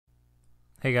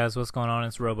Hey guys, what's going on?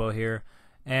 It's Robo here,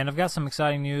 and I've got some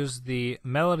exciting news. The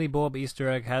Melody Bulb Easter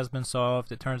egg has been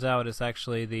solved. It turns out it's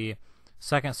actually the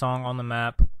second song on the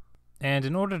map, and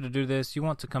in order to do this, you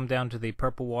want to come down to the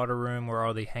purple water room where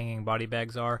all the hanging body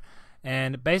bags are,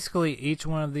 and basically each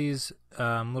one of these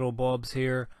little bulbs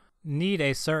here need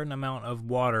a certain amount of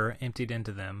water emptied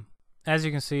into them. As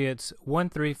you can see, it's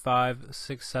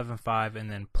 135675 and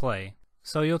then play.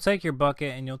 So you'll take your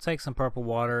bucket and you'll take some purple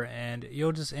water and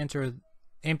you'll just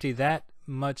empty that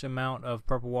much amount of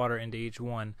purple water into each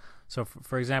one. So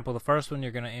for example, the first one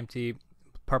you're going to empty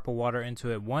purple water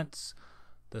into it once,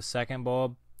 the second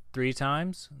bulb 3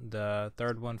 times, the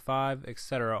third one 5,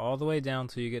 etc., all the way down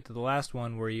till you get to the last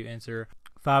one where you enter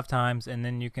 5 times, and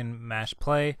then you can mash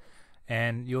play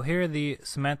and you'll hear the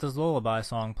Samantha's Lullaby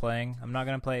song playing. I'm not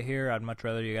going to play it here. I'd much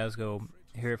rather you guys go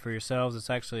hear it for yourselves.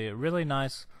 It's actually a really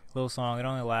nice little song. It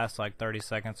only lasts like 30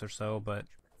 seconds or so, but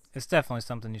it's definitely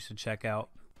something you should check out.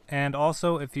 And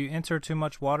also, if you enter too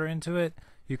much water into it,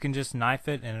 you can just knife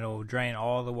it and it'll drain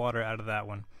all the water out of that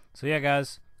one. So yeah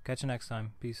guys, catch you next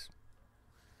time. Peace.